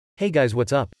Hey guys,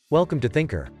 what's up? Welcome to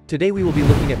THINKRR. Today we will be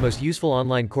looking at most useful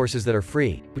online courses that are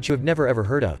free, which you have never ever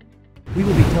heard of. We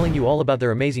will be telling you all about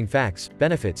their amazing facts,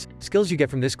 benefits, skills you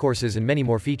get from this courses and many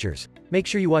more features. Make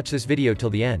sure you watch this video till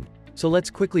the end. So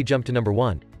let's quickly jump to number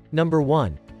 1. Number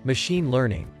 1. Machine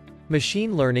learning.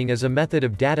 Machine learning is a method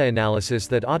of data analysis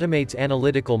that automates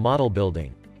analytical model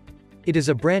building. It is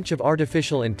a branch of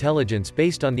artificial intelligence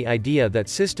based on the idea that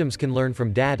systems can learn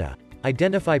from data,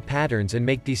 identify patterns and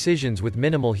make decisions with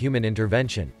minimal human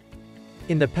intervention.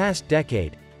 In the past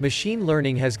decade, machine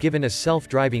learning has given us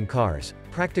self-driving cars,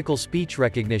 practical speech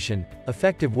recognition,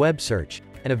 effective web search,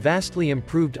 and a vastly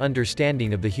improved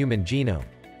understanding of the human genome.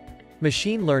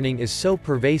 Machine learning is so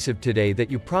pervasive today that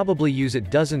you probably use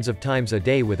it dozens of times a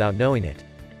day without knowing it.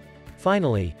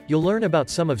 Finally, you'll learn about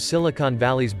some of Silicon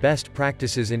Valley's best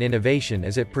practices in innovation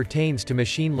as it pertains to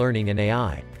machine learning and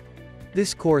AI.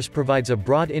 This course provides a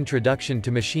broad introduction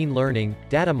to machine learning,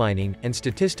 data mining, and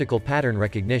statistical pattern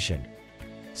recognition.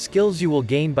 Skills you will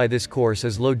gain by this course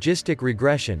is logistic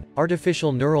regression,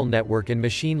 artificial neural network and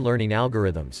machine learning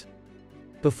algorithms.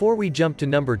 Before we jump to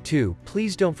number 2,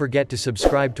 please don't forget to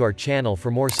subscribe to our channel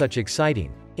for more such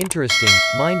exciting, interesting,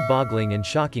 mind-boggling and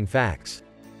shocking facts.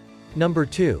 Number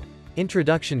 2.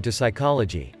 Introduction to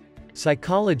psychology.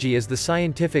 Psychology is the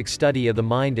scientific study of the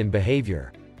mind and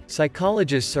behavior.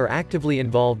 Psychologists are actively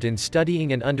involved in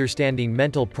studying and understanding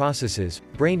mental processes,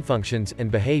 brain functions,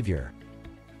 and behavior.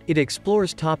 It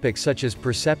explores topics such as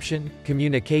perception,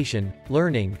 communication,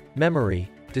 learning,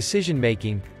 memory,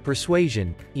 decision-making,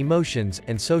 persuasion, emotions,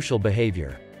 and social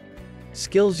behavior.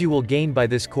 Skills you will gain by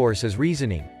this course is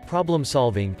reasoning,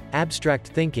 problem-solving, abstract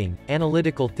thinking,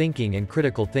 analytical thinking and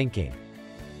critical thinking.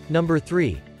 Number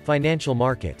 3. Financial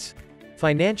markets.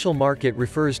 Financial market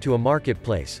refers to a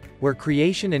marketplace, where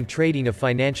creation and trading of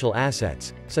financial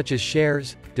assets, such as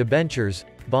shares, debentures,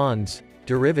 bonds,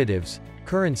 derivatives,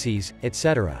 currencies,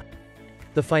 etc.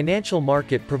 The financial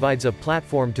market provides a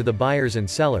platform to the buyers and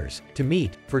sellers, to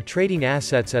meet, for trading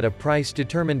assets at a price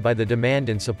determined by the demand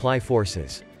and supply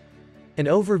forces. An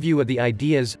overview of the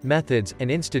ideas, methods, and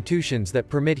institutions that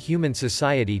permit human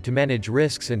society to manage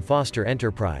risks and foster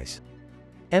enterprise.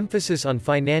 Emphasis on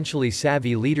financially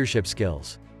savvy leadership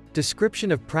skills.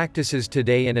 Description of practices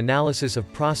today and analysis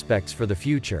of prospects for the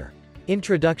future.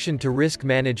 Introduction to risk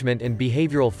management and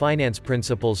behavioral finance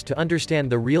principles to understand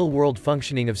the real-world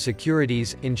functioning of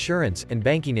securities, insurance, and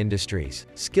banking industries.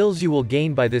 Skills you will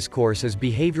gain by this course is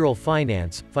behavioral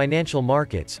finance, financial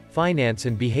markets, finance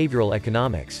and behavioral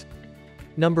economics.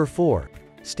 Number 4.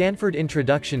 Stanford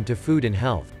Introduction to Food and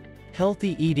Health.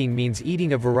 Healthy eating means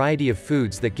eating a variety of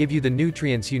foods that give you the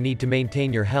nutrients you need to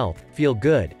maintain your health, feel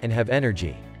good, and have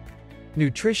energy.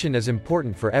 Nutrition is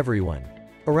important for everyone.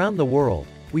 Around the world,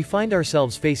 we find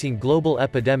ourselves facing global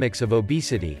epidemics of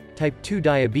obesity, type 2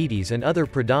 diabetes and other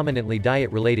predominantly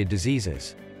diet-related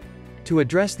diseases. To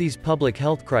address these public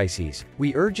health crises,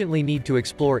 we urgently need to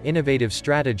explore innovative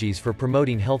strategies for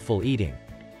promoting healthful eating.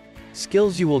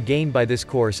 Skills you will gain by this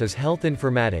course is health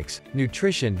informatics,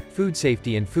 nutrition, food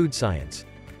safety and food science.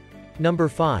 Number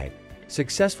 5.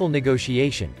 Successful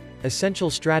negotiation. Essential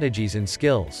strategies and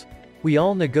skills. We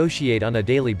all negotiate on a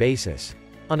daily basis.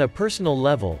 On a personal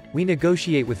level, we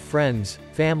negotiate with friends,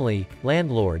 family,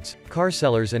 landlords, car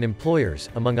sellers and employers,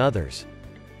 among others.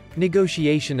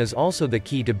 Negotiation is also the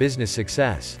key to business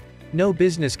success. No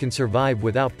business can survive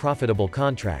without profitable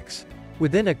contracts.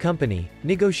 Within a company,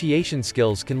 negotiation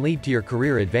skills can lead to your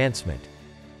career advancement.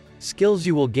 Skills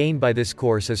you will gain by this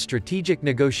course is strategic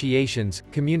negotiations,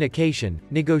 communication,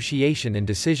 negotiation and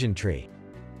decision tree.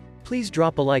 Please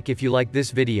drop a like if you like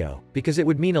this video, because it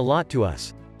would mean a lot to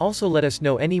us. Also let us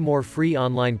know any more free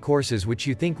online courses which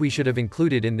you think we should have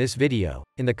included in this video,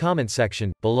 in the comment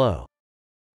section, below.